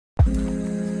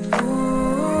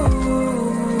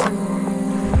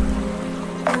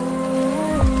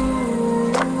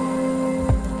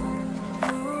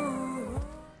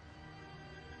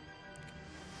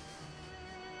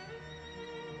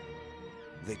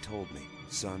They told me,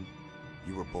 son,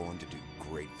 you were born to do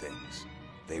great things.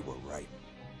 They were right.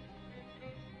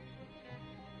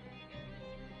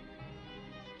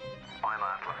 I'm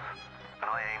Atlas, and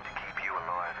I aim to keep you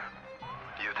alive.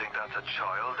 You think that's a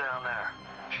child down there?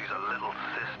 She's a little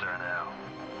sister now.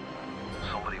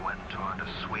 Somebody went and turned a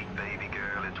sweet baby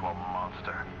girl into a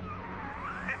monster.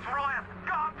 It's Ryan!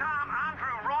 Goddamn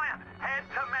Andrew Ryan! Head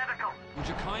to medical! Would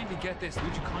you kindly get this?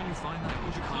 Would you kindly find that?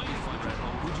 Would you kindly find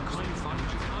that? Would you kindly find it?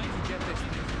 Would you kindly get this?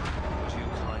 Would you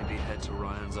kindly head to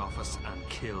Ryan's office and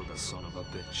kill the son of a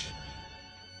bitch?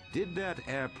 Did that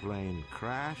airplane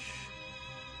crash?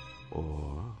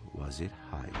 Or was it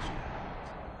hijacked?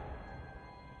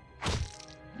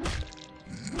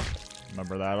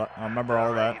 Remember that? I remember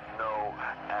all that. Ain't no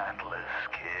Atlas,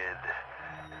 kid.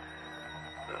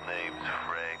 The name's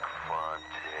Frank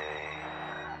Fontaine.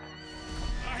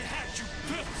 I had you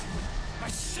built. I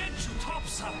sent you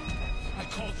topside. I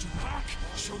called you back,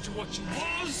 showed you what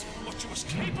you was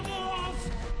capable of.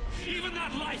 Even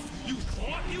that life you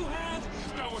thought you had,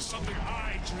 that was something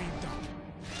I dreamed up.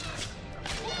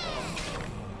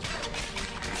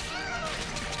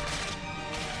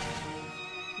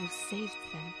 You saved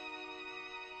them.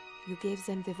 You gave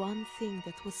them the one thing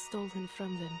that was stolen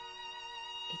from them.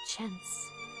 A chance.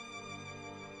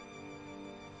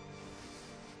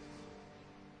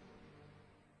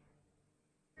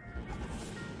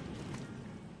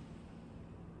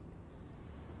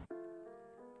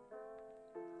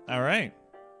 All right.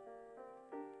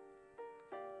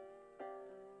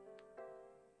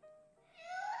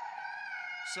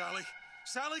 Sally!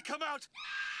 Sally, come out!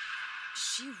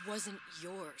 She wasn't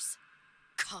yours,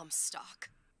 Comstock.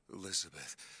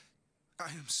 Elizabeth, I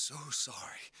am so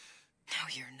sorry. No,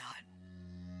 you're not.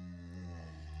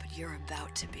 But you're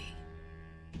about to be.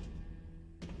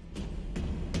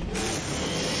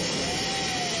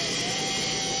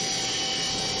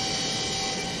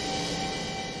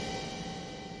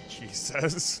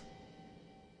 Jesus.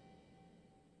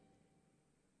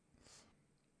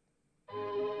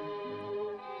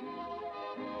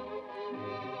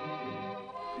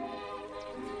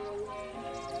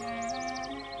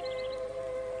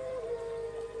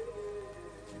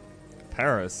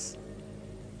 Paris.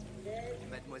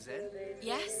 Mademoiselle?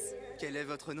 Yes? Quel est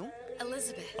votre nom?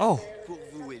 Elizabeth. Oh. Pour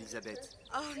vous, Elisabeth.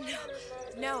 Oh, no.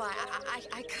 No,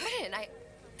 I couldn't.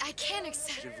 I can't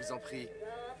accept... Je vous en prie.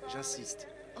 J'insiste.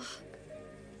 Oh,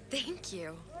 thank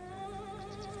you.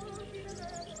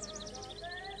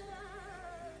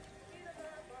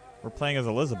 We're playing as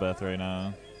Elizabeth right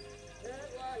now.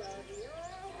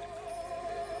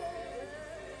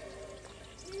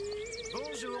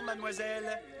 Bonjour,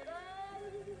 mademoiselle.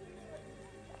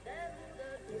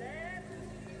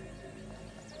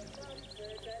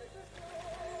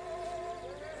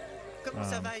 Comment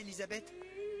ça va, Elisabeth?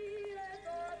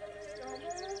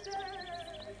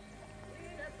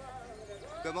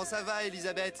 Comment ça va,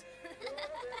 Elisabeth?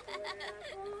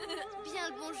 Bien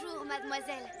le bonjour,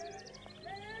 mademoiselle.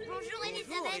 Bonjour, Elisabeth.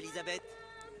 Bonjour, Elisabeth.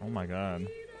 Oh my god.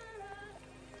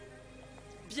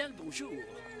 Bien le bonjour.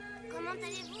 Comment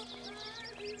allez-vous?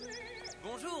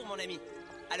 Bonjour, mon ami.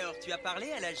 Alors, tu as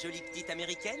parlé à la jolie petite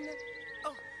américaine?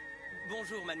 Oh,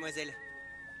 bonjour, mademoiselle.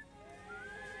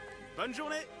 Bonne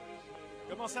journée!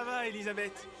 Comment ça va,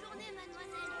 Elisabeth? Bonne journée,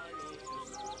 mademoiselle.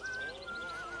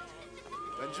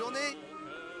 Bonne journée.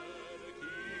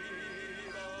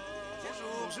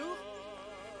 Bonjour. Bonjour.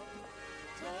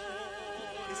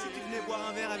 Et si tu venais boire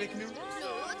un verre avec nous?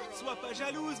 Claude? Sois pas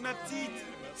jalouse, ma petite.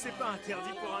 C'est pas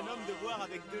interdit pour un homme de boire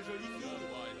avec deux jolies filles.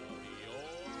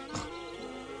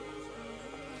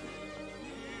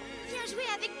 Viens jouer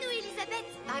avec nous, Elisabeth.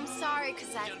 I'm sorry,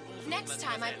 Cosette. Next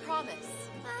time, I promise.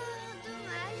 Ah,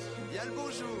 dommage. Bien le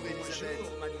bonjour, Elisabeth.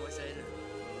 Bonjour, mademoiselle.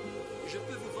 Je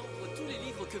peux vous vendre tous les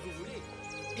livres que vous voulez.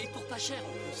 Et pour pas cher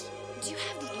en plus. Do you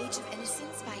have The Age of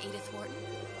Innocence by Edith Wharton?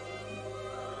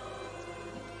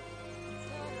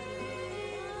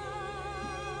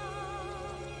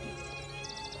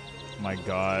 My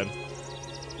god.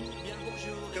 Bien le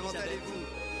bonjour, Comment Elisabeth. allez-vous?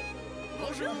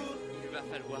 Bonjour. Il va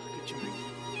falloir que tu me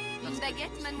guides. Une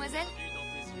baguette, mademoiselle? Dans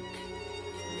tes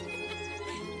yeux.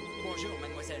 Bonjour,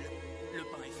 mademoiselle. Le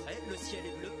pain est frais, le ciel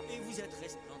est bleu et vous êtes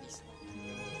resplendissante.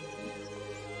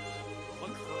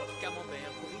 Roquefort,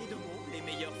 camembert, brie de Meaux, les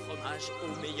meilleurs fromages au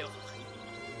meilleur prix.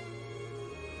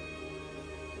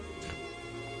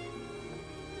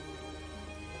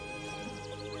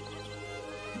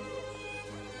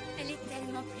 Elle est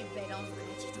tellement plus belle.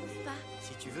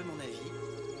 veux mon avis,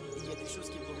 il y a des choses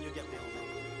qu'il vaut mieux garder en main.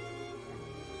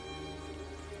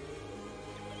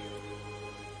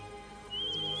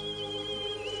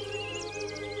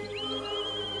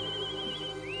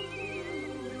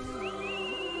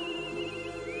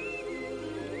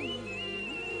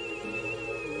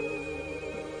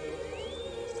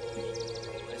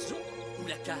 Oiseau ou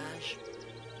la cage?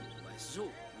 Oiseau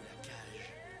ou la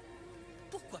cage?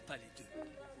 Pourquoi pas les deux?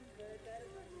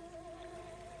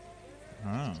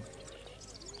 Ah.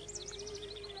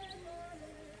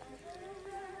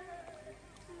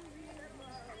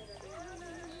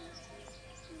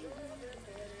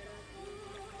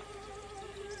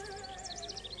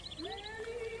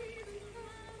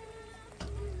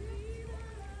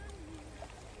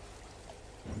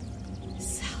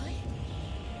 Sally?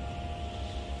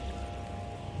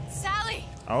 Sally!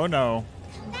 Oh no.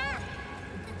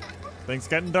 Things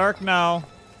getting dark now.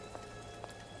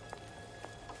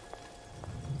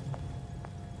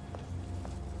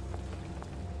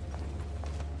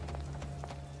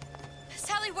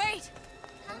 Sally, wait!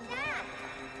 Come back!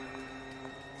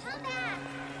 Come back!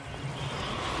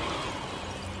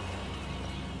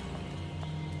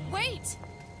 Wait!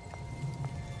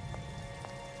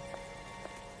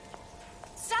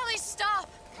 Sally,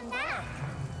 stop! Come back!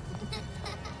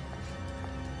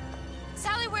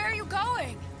 Sally, where are you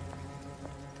going?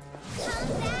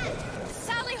 Come back!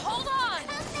 Sally, hold on!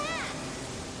 Come back!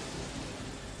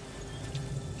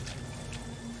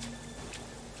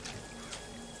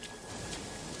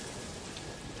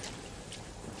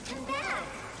 Come back!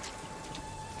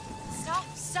 Stop,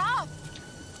 stop!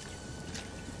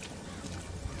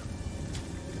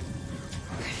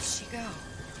 Where did she go?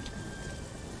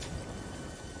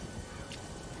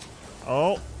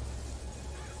 Oh.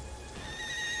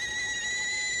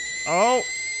 Oh.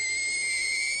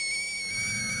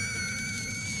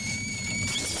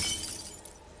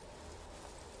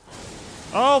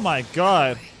 Oh my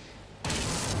god.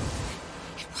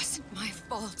 It wasn't my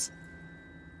fault.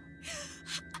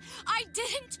 I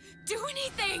didn't do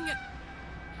anything!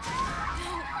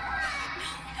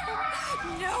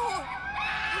 No!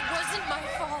 It wasn't my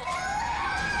fault!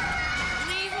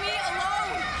 Leave me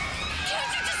alone!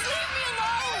 Can't you just leave me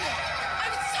alone?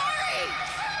 I'm sorry!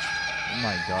 Oh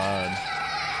my god.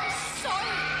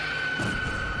 Sorry!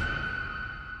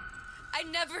 I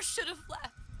never should have left.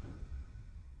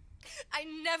 I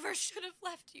never should have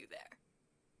left you there.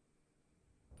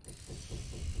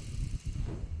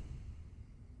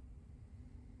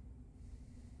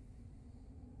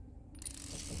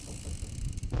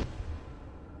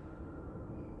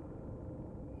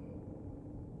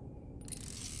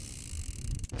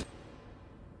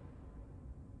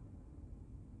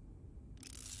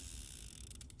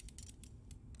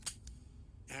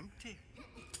 Empty?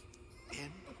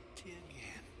 Empty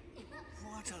again.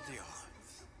 What are the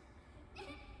odds?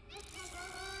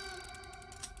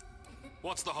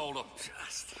 What's the holdup?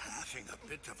 Just having a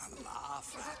bit of a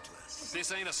laugh, Atlas.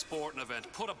 This ain't a sporting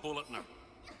event. Put a bullet in her.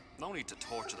 No need to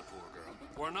torture the poor girl.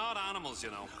 We're not animals,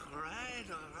 you know. All right,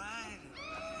 all right.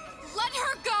 Let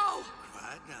her go!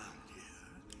 Quiet down,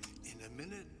 dear. In a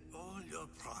minute, all your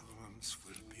problems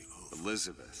will be over.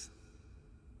 Elizabeth,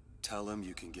 tell him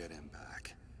you can get him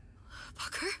back.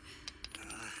 Booker?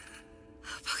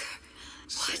 Booker,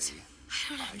 what?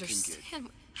 I don't understand.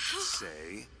 How?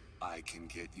 Say, I can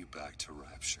get you back to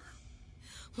Rapture.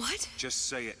 What? Just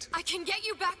say it. I can get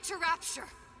you back to Rapture.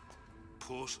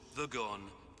 Put the gun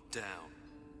down.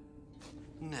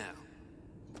 Now,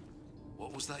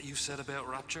 what was that you said about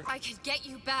Rapture? I can get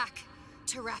you back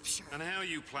to Rapture. And how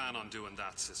you plan on doing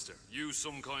that, sister? You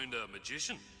some kind of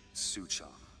magician?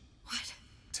 Suchong. What?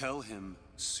 Tell him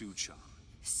Suchong.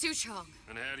 Suchong.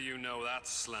 And how do you know that,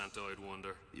 slant-eyed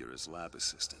wonder? You're his lab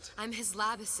assistant. I'm his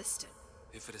lab assistant.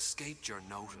 If it escaped your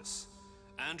notice,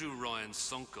 Andrew Ryan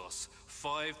sunk us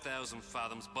 5,000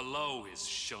 fathoms below his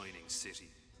shining city.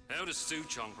 How does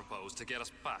Suchong propose to get us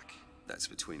back? That's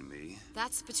between me.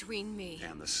 That's between me.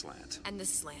 And the slant. And the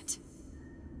slant.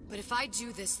 But if I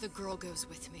do this, the girl goes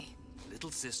with me. Little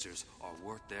sisters are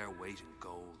worth their weight in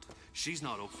gold. She's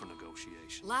not up for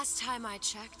negotiation. Last time I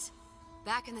checked,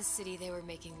 back in the city they were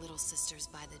making little sisters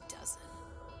by the dozen.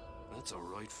 That's a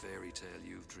right fairy tale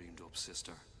you've dreamed up,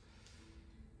 sister.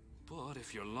 But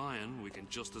if you're lying, we can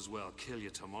just as well kill you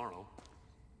tomorrow.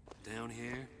 Down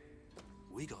here,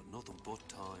 we got nothing but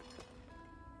time.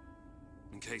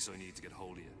 In case I need to get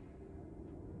hold of you.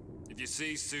 If you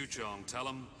see Suchong, tell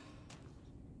him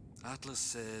Atlas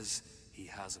says he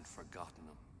hasn't forgotten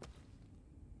him.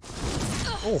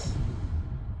 Oh.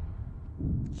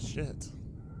 Shit.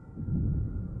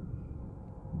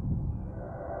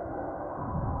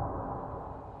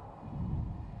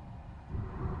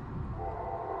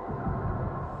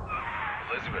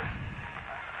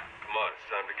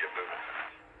 Get moving.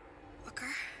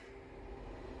 Booker?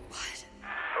 What?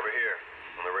 Over here,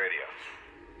 on the radio.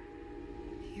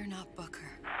 You're not Booker.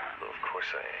 Well, of course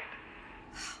I ain't.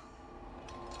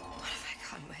 What have I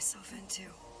gotten myself into?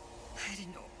 I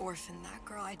didn't orphan that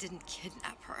girl. I didn't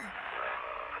kidnap her.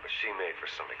 But she made for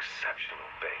some exceptional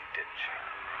bait, didn't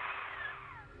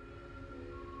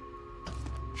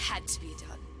she? Had to be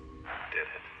done. Did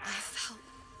it? I felt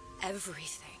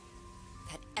everything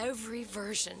that every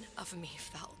version of me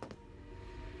felt.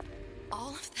 All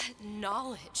of that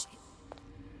knowledge.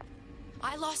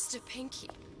 I lost a pinky,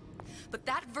 but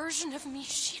that version of me,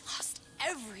 she lost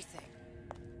everything.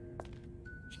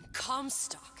 In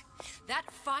Comstock, that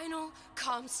final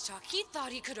Comstock, he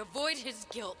thought he could avoid his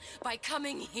guilt by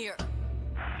coming here.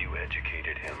 You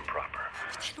educated him proper.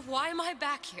 Then why am I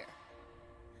back here?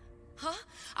 Huh?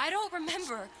 I don't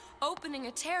remember opening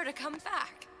a tear to come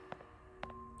back.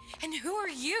 And who are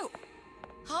you?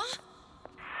 Huh?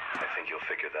 I think you'll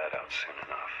figure that out soon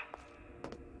enough.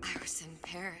 I was in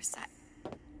Paris. I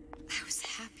was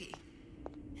happy.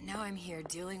 And now I'm here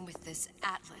dealing with this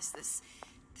Atlas, this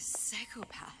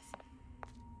psychopath.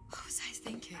 What was I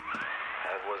thinking?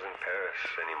 That wasn't Paris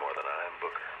any more than I am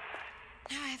Booker.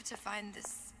 Now I have to find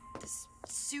this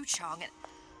Su Chong, and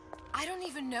I don't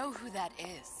even know who that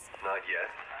is. Not yet,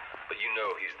 but you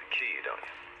know he's the key, don't you?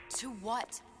 To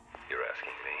what? You're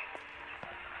asking me.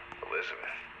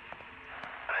 Elizabeth,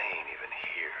 I ain't even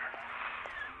here.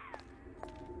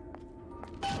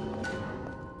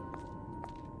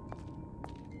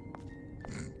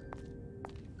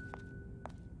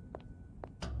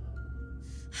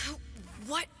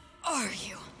 What are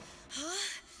you? Huh?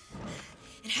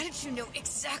 And how did you know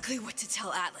exactly what to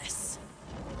tell Atlas?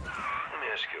 Let me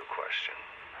ask you a question.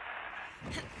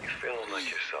 You feeling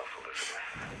like yourself, Elizabeth?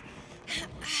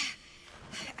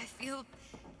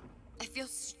 I feel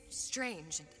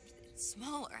strange and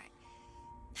smaller.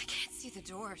 I can't see the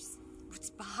doors. What's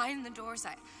behind the doors?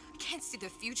 I can't see the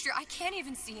future. I can't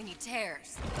even see any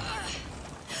tears.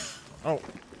 Oh.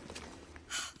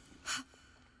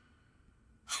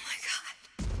 Oh my God.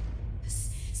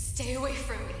 Stay away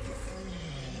from me.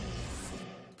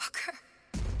 Booker.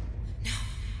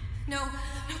 No,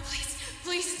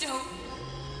 please don't.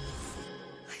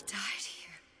 I died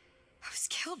here. I was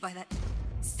killed by that.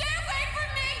 Stay away from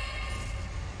me!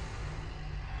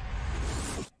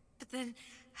 But then,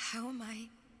 how am I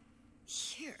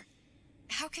here?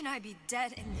 How can I be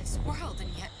dead in this world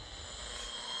and yet...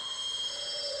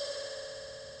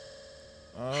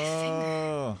 My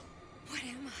finger. What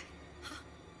am I? Huh?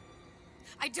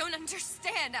 I don't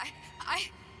understand.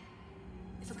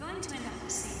 If we're going to end up in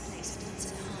the same place at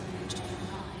once in harmony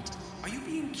and ride, are you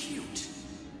being cute?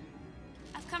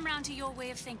 I've come round to your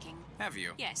way of thinking. Have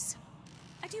you? Yes.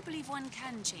 I do believe one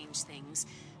can change things,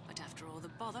 but after all the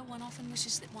bother, one often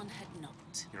wishes that one had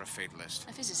not. You're a fatalist.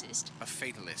 A physicist. A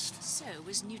fatalist. So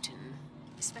was Newton,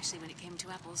 especially when it came to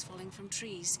apples falling from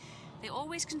trees. They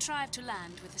always contrived to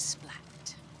land with a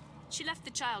splat. She left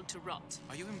the child to rot.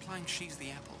 Are you implying she's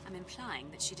the apple? I'm implying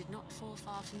that she did not fall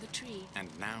far from the tree. And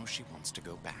now she wants to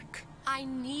go back. I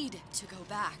need to go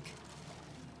back.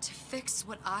 To fix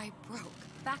what I broke.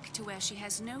 Back to where she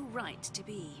has no right to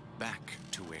be. Back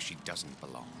to where she doesn't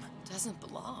belong. Doesn't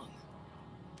belong?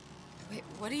 Wait,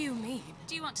 what do you mean?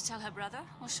 Do you want to tell her brother,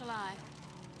 or shall I?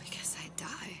 Because I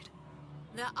died.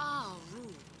 There are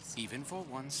rules. Even for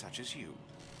one such as you.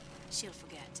 She'll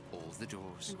forget. All the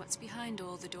doors. And what's behind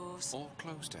all the doors? All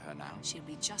closed to her now. She'll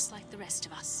be just like the rest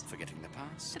of us. Forgetting the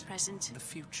past. The present. The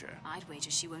future. I'd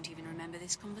wager she won't even remember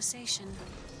this conversation.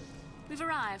 We've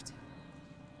arrived.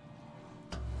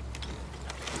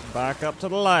 Back up to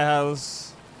the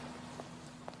lighthouse.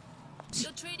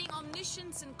 You're trading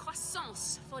omniscience and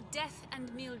croissance for death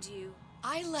and mildew.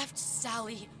 I left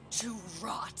Sally to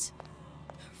rot.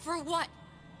 For what?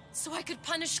 So I could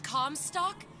punish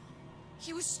Comstock?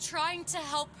 He was trying to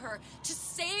help her, to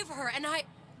save her, and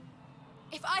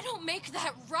if I don't make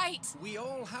that right... We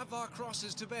all have our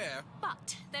crosses to bear.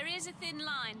 But there is a thin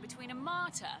line between a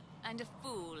martyr and a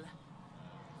fool.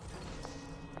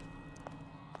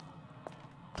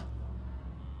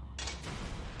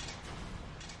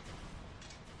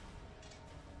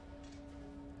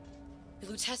 The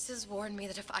Lutesses warned me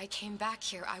that if I came back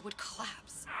here, I would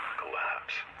collapse.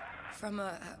 Collapse? From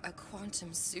a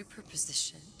quantum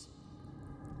superposition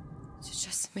to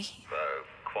just me.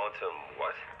 Quantum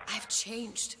what? I've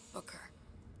changed, Booker.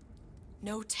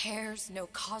 No tears, no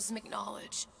cosmic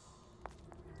knowledge.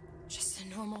 Just a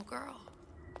normal girl.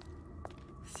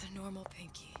 With a normal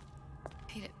pinky.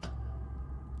 Hate it.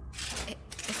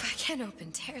 If I can't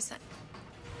open tears,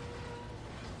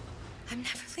 I'm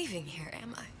never leaving here,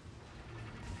 am I?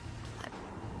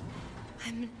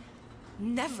 I'm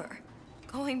never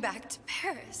going back to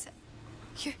Paris.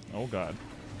 Oh God.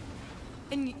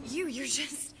 And you're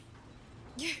just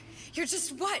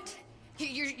what?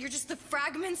 You're just the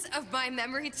fragments of my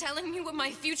memory telling me what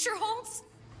my future holds?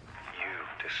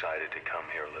 You decided to come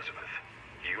here, Elizabeth.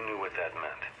 You knew what that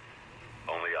meant.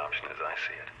 Only option, as I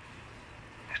see it,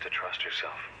 is to trust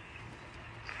yourself.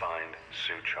 Find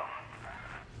Suchong.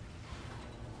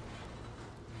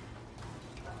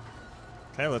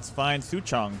 Okay, let's find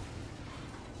Suchong.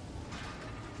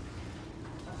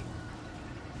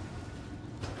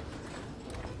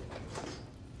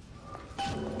 I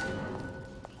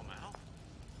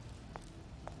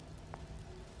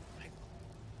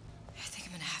think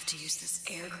I'm gonna have to use this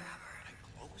air grabber.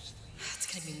 It's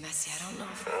gonna be messy. I don't know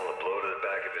if... Well, a blow to the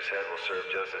back of his head will serve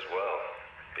just as well.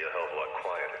 Be a hell of a lot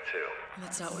quieter, too.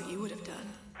 That's not what you would have done.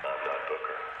 I'm not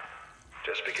Booker.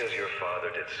 Just because your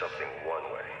father did something one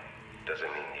way,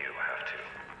 doesn't mean you have to.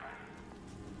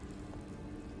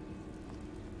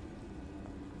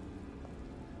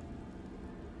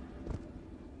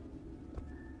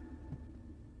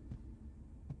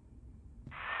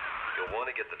 You'll want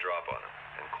to get the drop on him,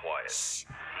 and quiet.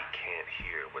 He can't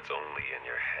hear what's only in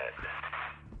your head.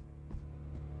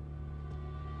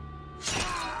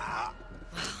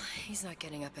 Well, he's not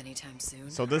getting up anytime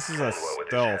soon. So this is a What with his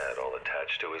stealth. head all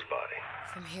attached to his body.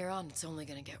 From here on, it's only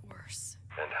gonna get worse.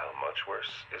 And how much worse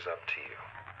is up to you.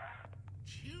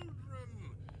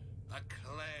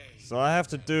 So I have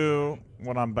to do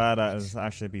what I'm bad at is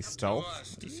actually be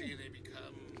stealth. To see they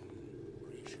become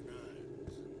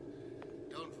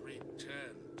don't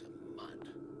return to mud.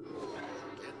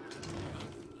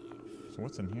 So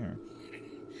what's in here?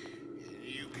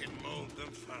 You can mold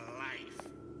them for life.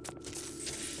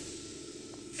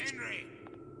 Henry,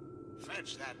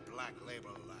 fetch that black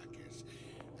label Lacus,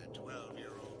 the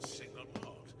 12-year-old single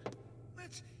malt.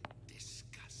 Let's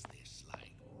discuss this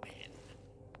like men.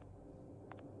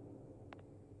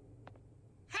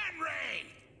 Henry!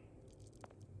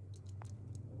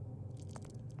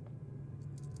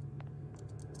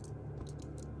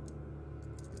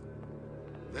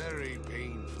 Very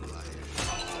painful,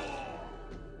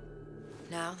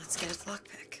 Now, let's get his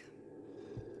lockpick.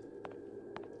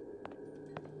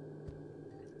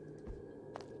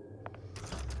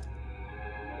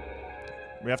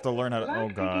 We have to learn how to. Oh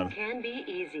God. Lockpicking can be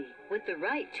easy with the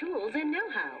right tools and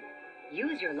know-how.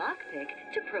 Use your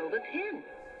lockpick to probe a pin.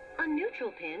 A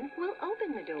neutral pin will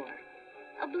open the door.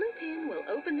 A blue pin will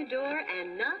open the door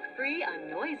and knock free a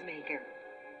noisemaker.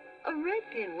 A red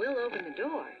pin will open the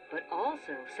door, but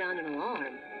also sound an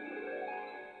alarm.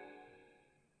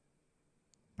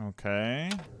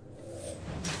 Okay.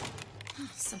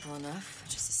 Simple enough.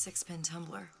 Just a 6-pin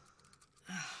tumbler.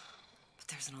 But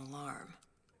there's an alarm.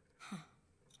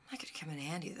 That could come in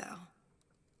handy, though.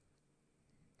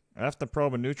 I have to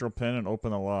probe a neutral pin and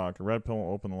open the lock. A red pin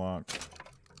will open the lock.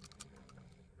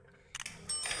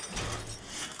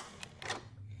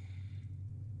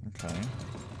 Okay.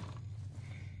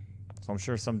 So I'm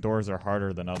sure some doors are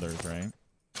harder than others, right?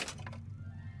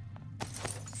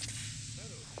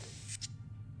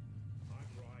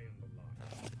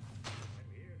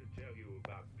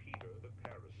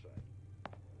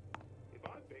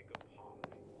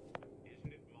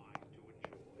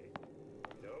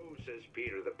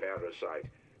 Peter the parasite,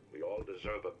 we all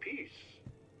deserve a piece.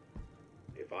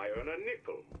 If I earn a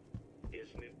nickel,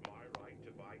 isn't it my right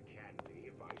to buy candy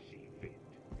if I see fit?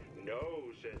 No,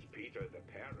 says Peter the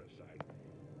parasite.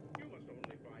 You must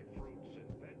only buy fruits and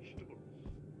vegetables.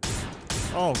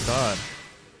 Oh God.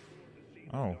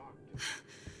 Oh.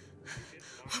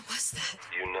 What was that?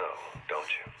 You know, don't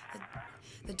you?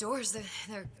 The doors,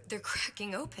 they're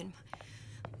cracking open.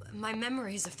 My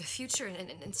memories of the future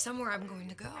and somewhere I'm going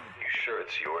to go. You sure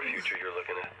it's your future you're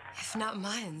looking at? If not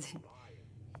mine, then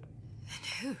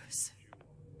whose?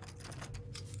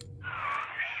 You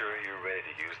sure you're ready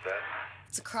to use that?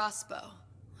 It's a crossbow.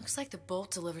 Looks like the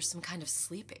bolt delivers some kind of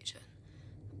sleep agent.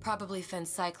 Probably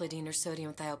phencyclidine or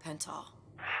sodium thiopental.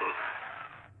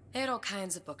 They had all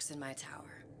kinds of books in my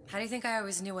tower. How do you think I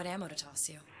always knew what ammo to toss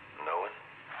you? Knowing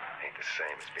ain't the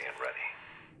same as being ready.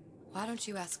 Why don't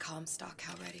you ask Comstock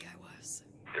how ready I was?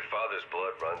 Your father's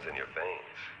blood runs in your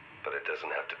veins, but it doesn't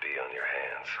have to be on your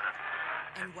hands.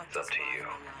 And what It's up to you.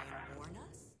 warn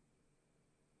us?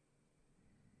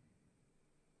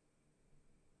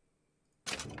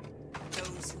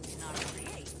 Those who cannot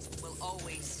create will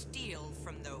always steal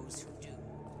from those who do.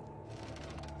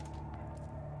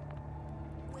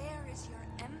 Where is your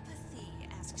empathy?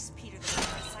 Asks Peter the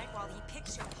parasite while he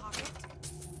picks your pocket.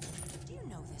 Do you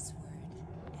know this word?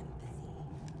 Empathy.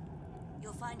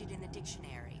 You'll find it in the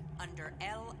dictionary under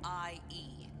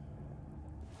L-I-E.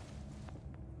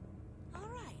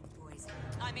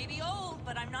 I may be old,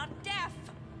 but I'm not deaf.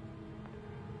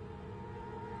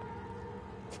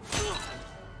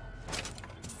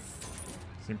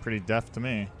 Seem pretty deaf to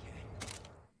me.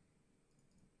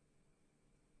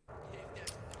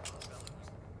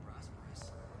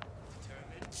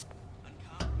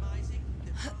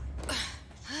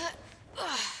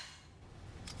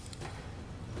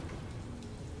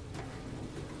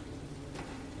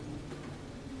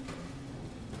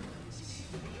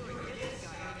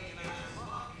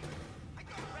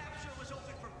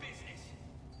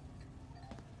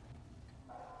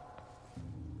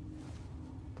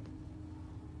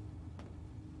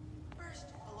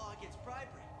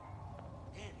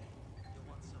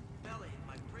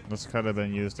 This could have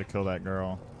been used to kill that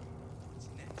girl.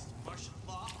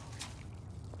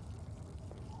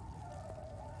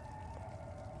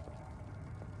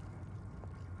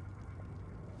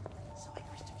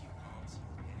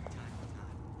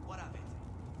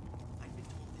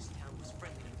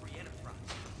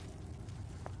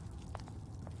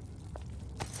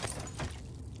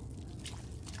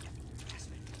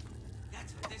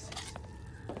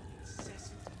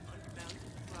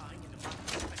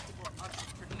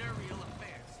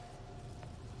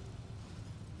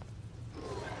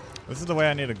 This is the way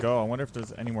I need to go. I wonder if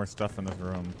there's any more stuff in this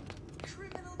room.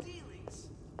 Criminal dealings.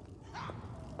 Ha!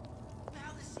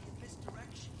 Fallacy and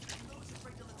misdirection. Those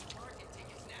afraid to let the market take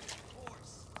its natural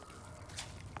course.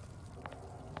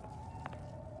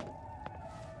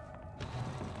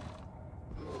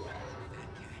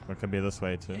 It could be this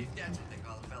way too. If that's what they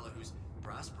call a fellow who's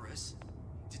prosperous,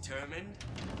 determined,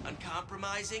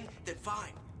 uncompromising, then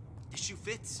fine. The shoe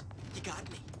fits. You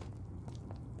got me.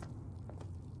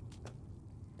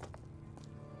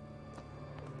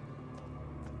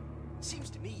 Seems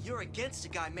to me you're against a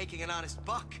guy making an honest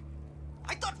buck.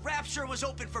 I thought Rapture was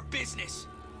open for business.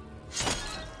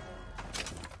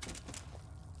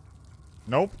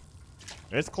 Nope.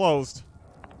 It's closed.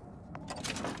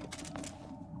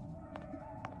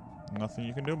 Nothing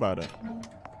you can do about it.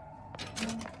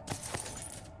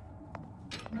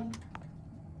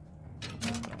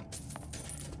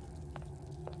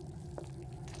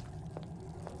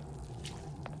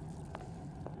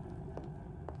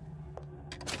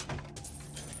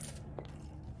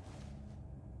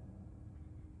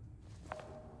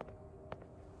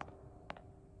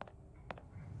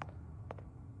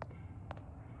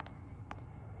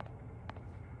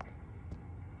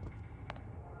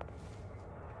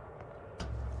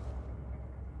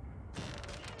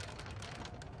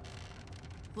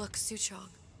 Look, Suchong.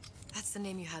 That's the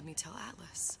name you had me tell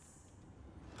Atlas.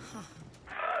 Huh.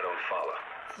 I don't follow.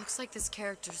 Looks like this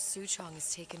character, Suchong,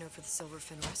 has taken over the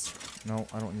Silverfin restaurant. No,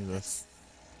 I don't need this.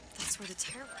 That's where the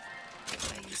terror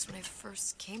I used when I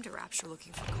first came to Rapture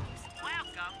looking for gold.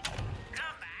 Welcome.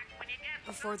 Come back when you get...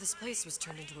 Before this place was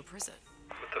turned into a prison.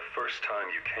 But the first time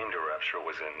you came to Rapture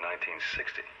was in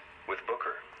 1960, with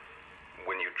Booker,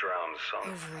 when you drowned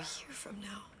some... Over a year from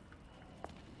now.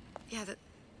 Yeah,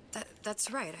 that's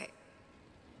right.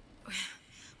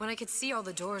 When I could see all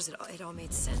the doors, it all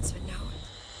made sense. But now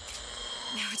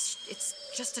it's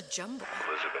just a jumble.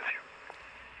 Elizabeth,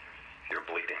 you're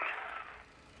bleeding.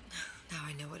 Now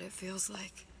I know what it feels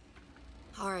like.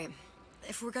 All right,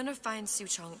 if we're gonna find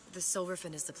Suchong, the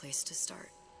Silverfin is the place to start.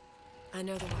 I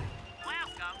know the way.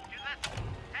 Welcome to the...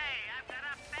 Hey, I've got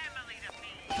a family to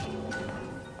feed.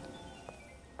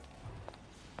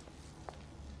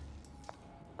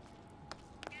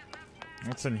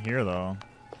 What's in here, though?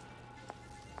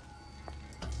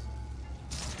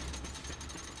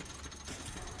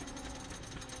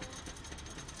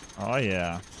 Oh,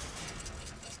 yeah.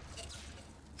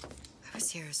 I was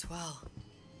here as well.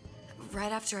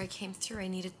 Right after I came through, I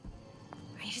needed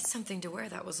something to wear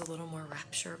that was a little more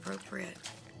Rapture appropriate.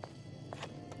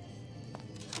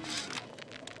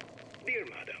 Dear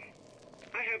Madam,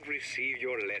 I have received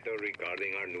your letter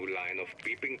regarding our new line of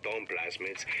peeping Tom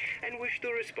plasmids and wish to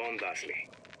respond thusly.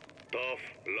 Tough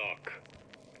luck.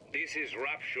 This is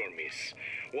Rapture, miss.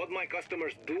 What my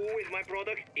customers do with my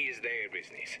product is their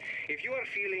business. If you are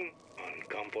feeling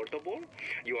uncomfortable,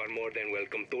 you are more than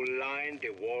welcome to line the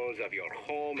walls of your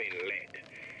home in lead.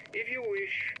 If you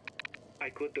wish, I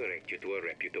could direct you to a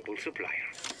reputable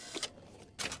supplier.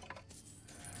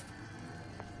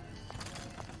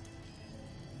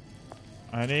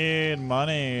 I need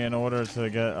money in order to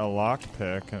get a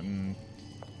lockpick and...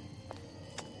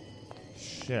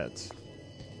 Shit.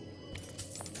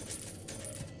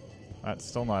 That's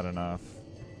still not enough.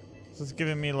 This is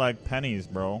giving me like pennies,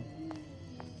 bro.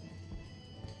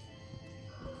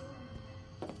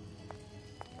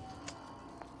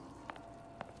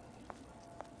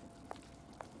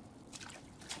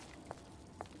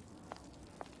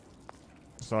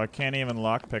 So I can't even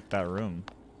lockpick that room.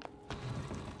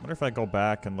 Wonder if I go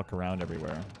back and look around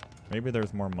everywhere. Maybe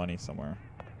there's more money somewhere.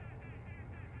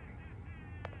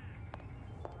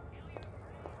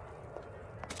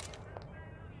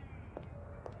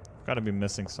 Gotta be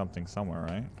missing something somewhere,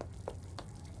 right?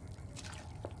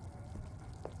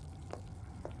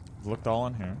 I've looked all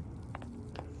in here.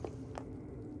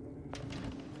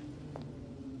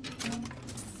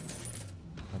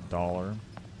 $1. $1.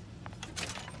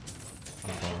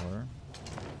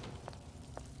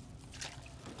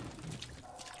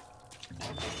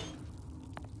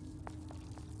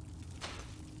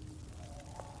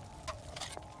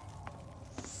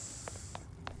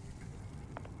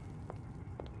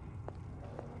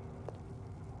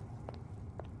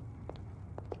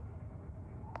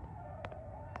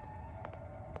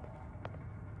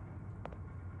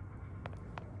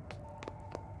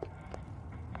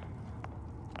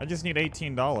 I just need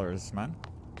 $18, man.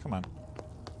 Come on.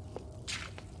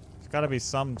 There's gotta be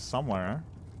some somewhere.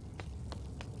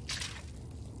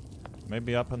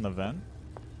 Maybe up in the vent?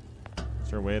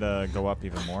 Is there a way to go up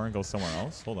even more and go somewhere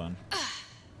else? Hold on. Might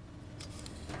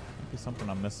be something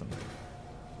I'm missing.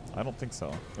 I don't think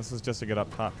so. This is just to get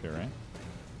up top here, right?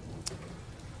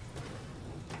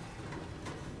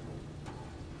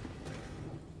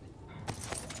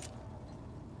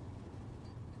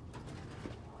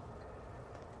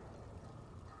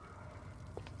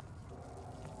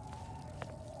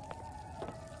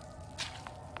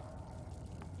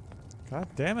 God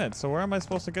damn it. So where am I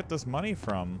supposed to get this money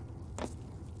from?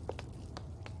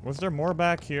 Was there more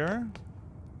back here?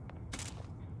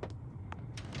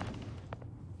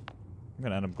 I'm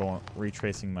gonna end up going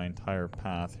retracing my entire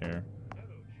path here.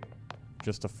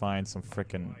 Just to find some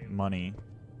frickin' money.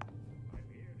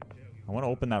 I wanna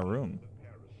open that room.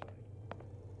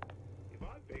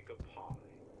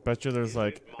 Bet you there's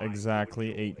like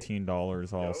exactly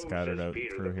 $18 all scattered out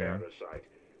through here.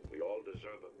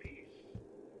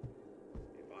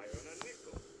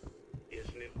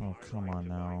 Oh, come on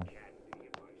now.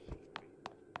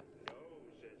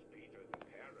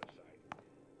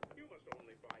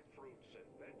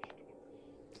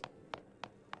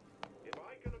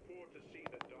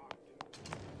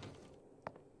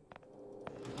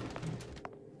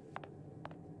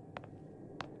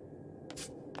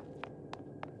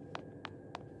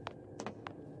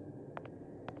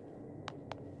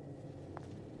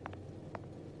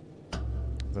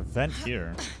 The vent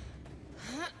here.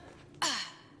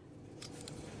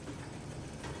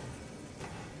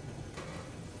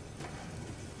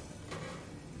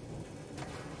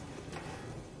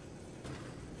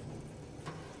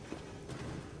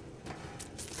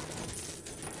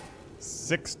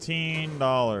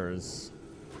 $16.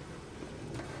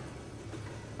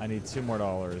 I need $2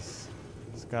 more. There's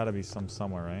gotta be some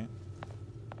somewhere, right?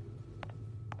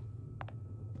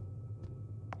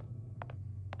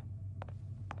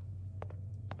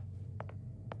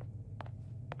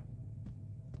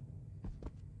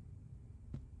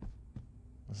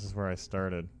 This is where I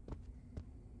started.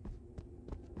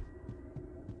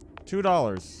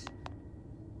 $2.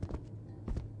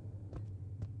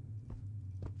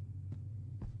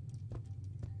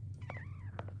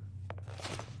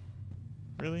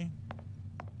 Really?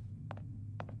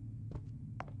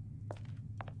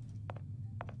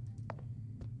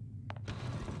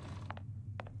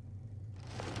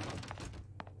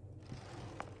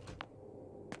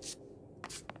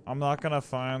 I'm not gonna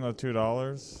find the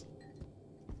 $2.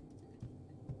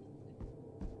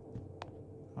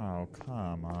 Oh,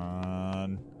 come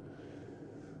on.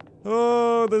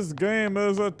 Oh, this game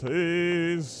is a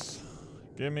tease.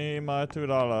 Give me my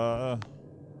 $2.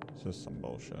 It's just some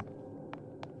bullshit.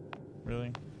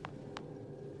 Really?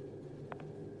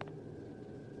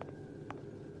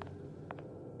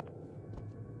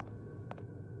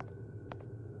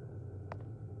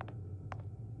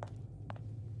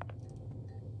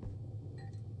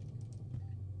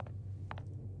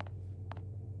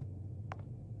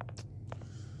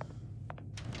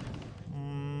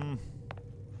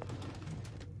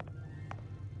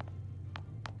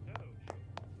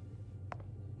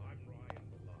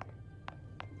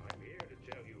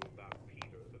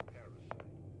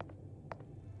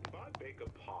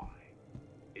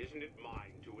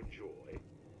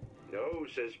 No,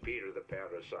 says Peter the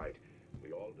parasite.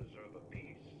 We all deserve a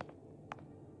piece.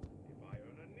 If I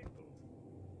earn a nickel,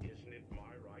 isn't it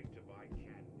my right to buy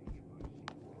candy if I see fit?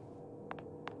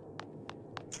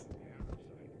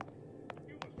 Parasite,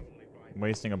 you must only buy... I'm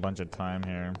wasting a bunch of time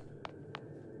here.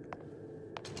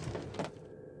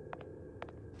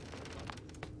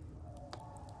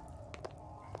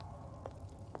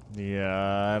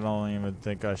 Yeah, I don't even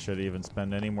think I should even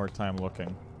spend any more time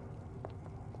looking.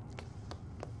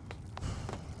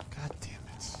 God damn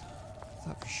it. I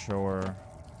thought for sure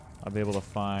I'll be able to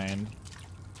find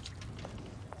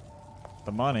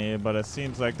the money, but it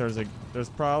seems like there's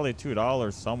probably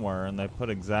 $2 somewhere, and they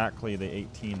put exactly the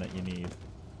 18 that you need.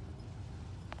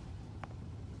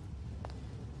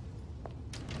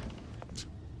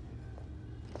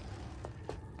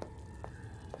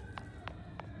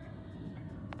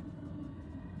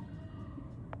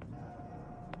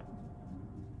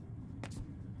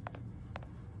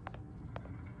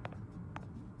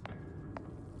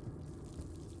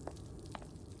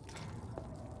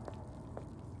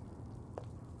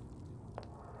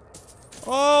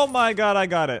 Oh my god, I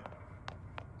got it.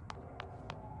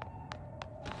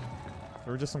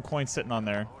 There were just some coins sitting on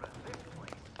there.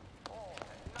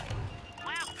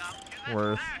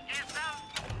 Worth.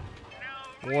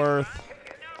 Worth.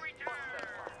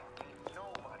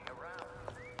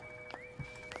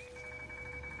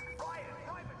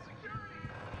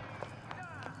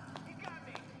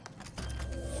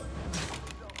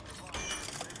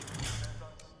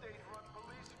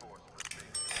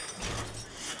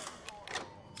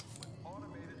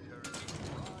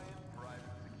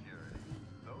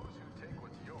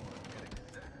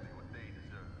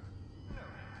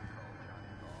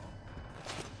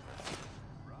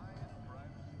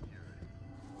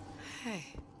 Hey,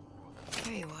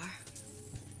 there you are.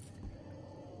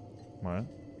 What?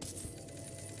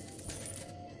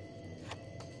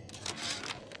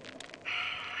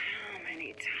 How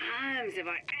many times have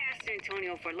I asked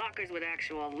Antonio for lockers with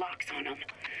actual locks on them?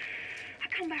 I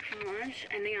come back from lunch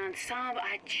and the ensemble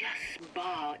I just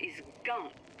bought is gone.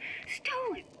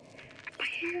 Stolen. But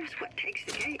here's what takes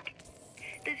the cake.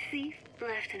 The thief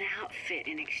left an outfit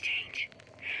in exchange.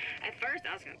 At first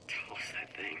I was gonna toss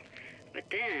that thing, but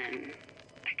then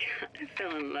I kind of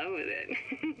fell in love with it.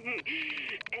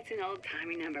 It's an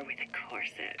old-timey number with a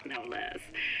corset, no less.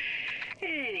 It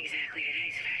ain't exactly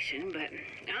today's fashion, but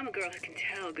I'm a girl who can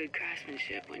tell good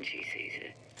craftsmanship when she sees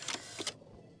it.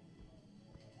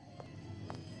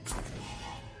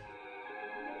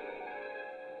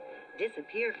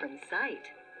 Disappear from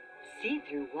sight, see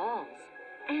through walls,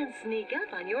 and sneak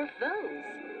up on your foes.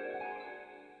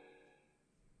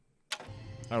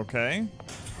 Okay.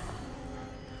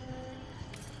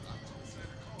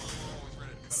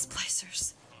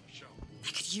 Splicers.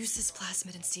 I could use this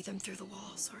plasmid and see them through the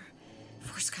walls, or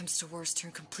if worst comes to worst,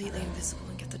 turn completely invisible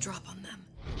and get the drop on them.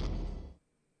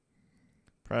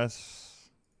 Press.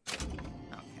 Okay,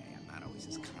 I'm not always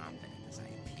as confident as I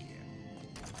appear,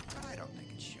 but I don't think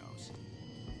it shows.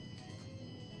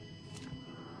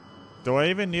 Do I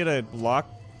even need a lock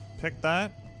pick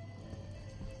that?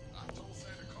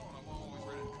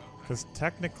 Because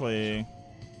technically,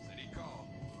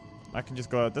 I can just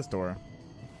go out this door.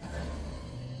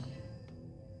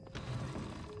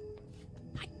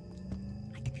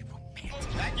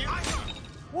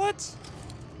 What?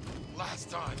 Last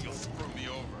time you'll screw me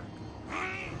over.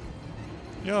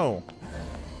 Yo.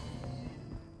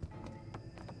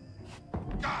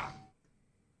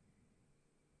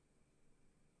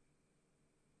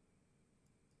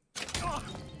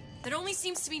 That only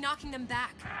seems to be knocking them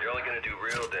back. You're only gonna do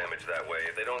real damage that way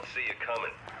if they don't see you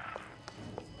coming.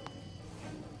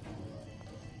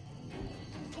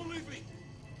 Don't leave me.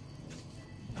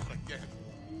 Not again.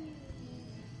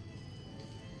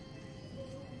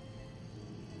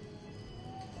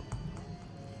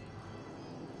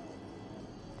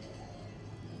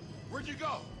 Where'd you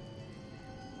go?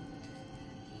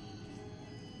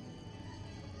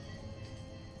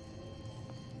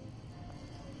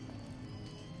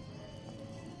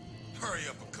 Hurry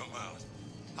up and come out.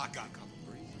 I got couple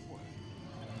breathe away.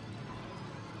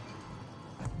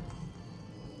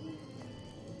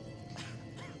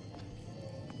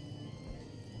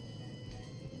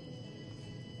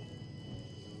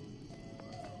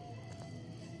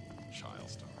 Child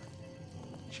star.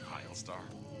 Child star.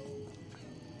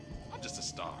 I'm just a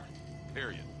star.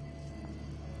 Period.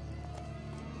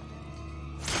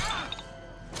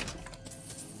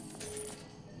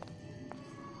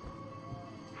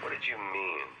 What did you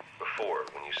mean before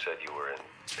when you said you were in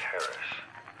Paris?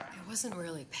 It wasn't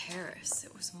really Paris.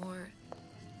 It was more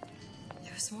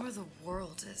the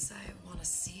world as I want to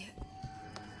see it.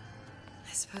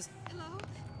 I suppose. Hello?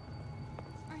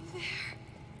 Are you there?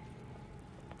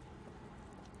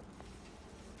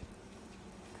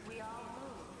 We all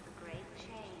move the great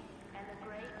chain, and the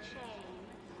great chain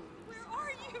moves. Where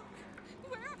are you?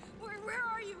 Where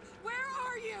are you? Where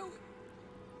are you?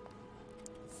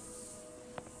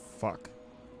 Fuck.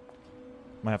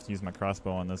 Might have to use my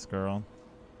crossbow on this girl.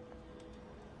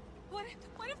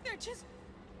 just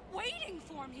waiting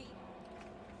for me.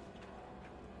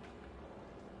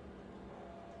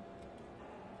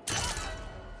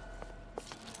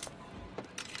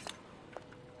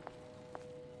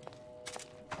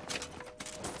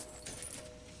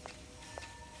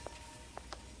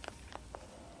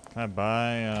 Can I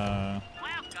buy,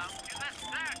 Welcome to the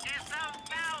circus of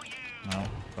value. no,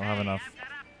 don't have enough. I've got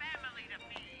a family to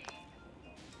feed.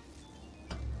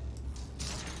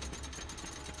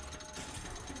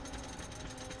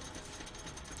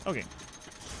 Okay.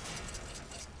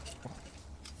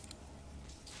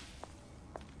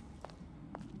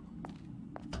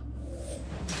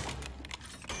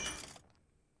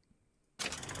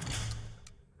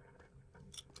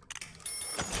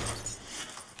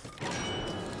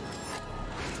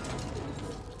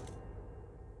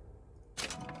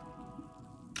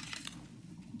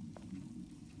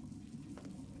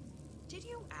 Did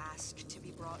you ask to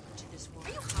be brought into this world?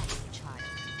 Are you hiding, child?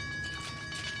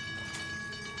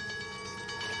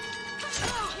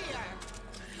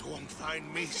 You won't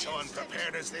find me so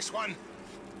unprepared as this one.